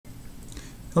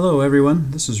Hello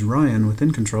everyone, this is Ryan with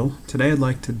InControl. Today I'd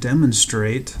like to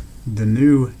demonstrate the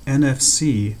new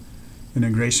NFC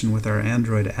integration with our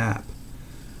Android app.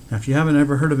 Now if you haven't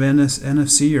ever heard of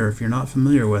NFC or if you're not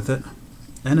familiar with it,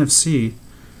 NFC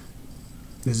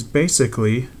is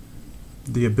basically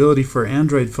the ability for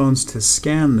Android phones to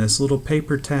scan this little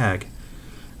paper tag.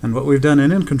 And what we've done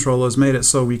in InControl is made it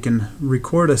so we can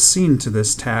record a scene to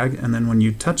this tag, and then when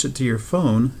you touch it to your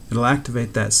phone, it'll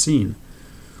activate that scene.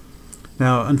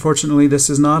 Now, unfortunately,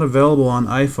 this is not available on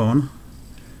iPhone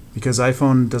because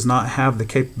iPhone does not have the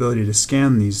capability to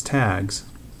scan these tags.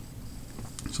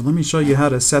 So let me show you how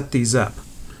to set these up.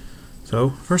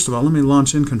 So, first of all, let me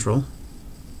launch InControl.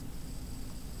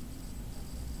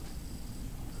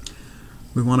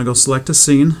 We want to go select a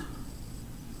scene,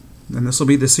 and this will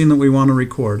be the scene that we want to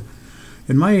record.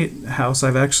 In my house,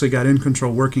 I've actually got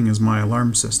InControl working as my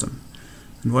alarm system.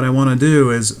 And what I want to do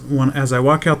is, as I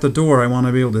walk out the door, I want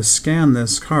to be able to scan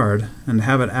this card and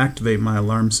have it activate my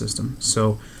alarm system.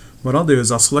 So what I'll do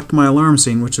is I'll select my alarm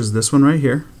scene, which is this one right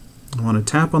here. I want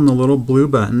to tap on the little blue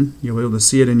button. You'll be able to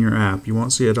see it in your app. You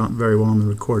won't see it very well in the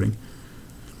recording.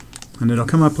 And it'll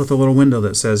come up with a little window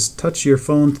that says, touch your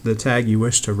phone to the tag you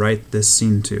wish to write this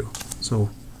scene to.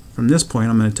 So from this point,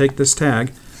 I'm going to take this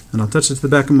tag and I'll touch it to the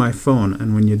back of my phone.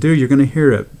 And when you do, you're going to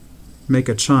hear it make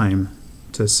a chime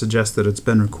to suggest that it's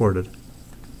been recorded.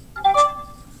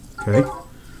 Okay,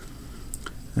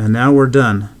 and now we're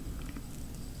done.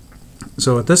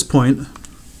 So at this point,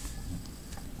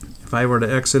 if I were to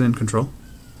exit InControl,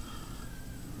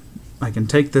 I can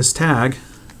take this tag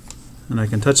and I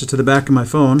can touch it to the back of my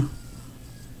phone,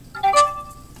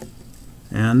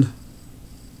 and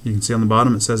you can see on the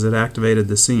bottom it says it activated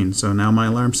the scene. So now my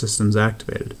alarm system's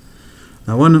activated.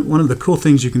 Now one of the cool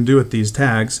things you can do with these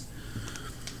tags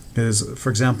is, for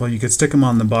example, you could stick them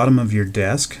on the bottom of your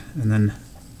desk, and then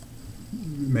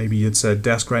maybe it's a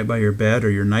desk right by your bed or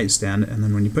your nightstand, and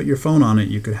then when you put your phone on it,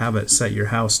 you could have it set your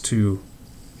house to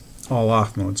all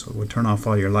off mode, so it would turn off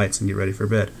all your lights and get ready for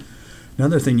bed.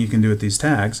 Another thing you can do with these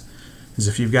tags is,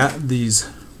 if you've got these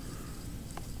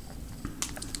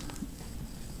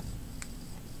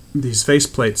face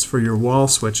plates for your wall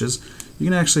switches, you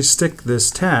can actually stick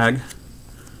this tag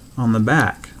on the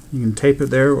back. You can tape it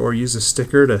there or use a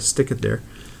sticker to stick it there.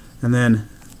 And then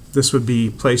this would be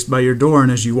placed by your door,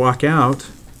 and as you walk out,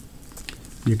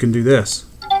 you can do this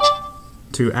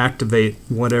to activate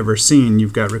whatever scene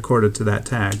you've got recorded to that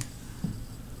tag.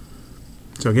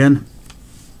 So again,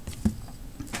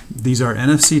 these are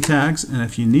NFC tags, and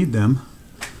if you need them,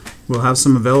 we'll have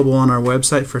some available on our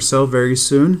website for sale very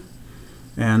soon.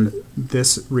 And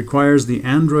this requires the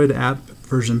Android app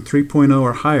version 3.0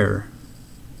 or higher.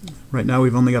 Right now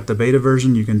we've only got the beta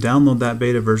version. You can download that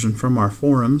beta version from our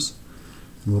forums.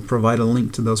 We'll provide a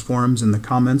link to those forums in the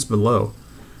comments below.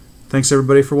 Thanks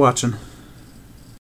everybody for watching.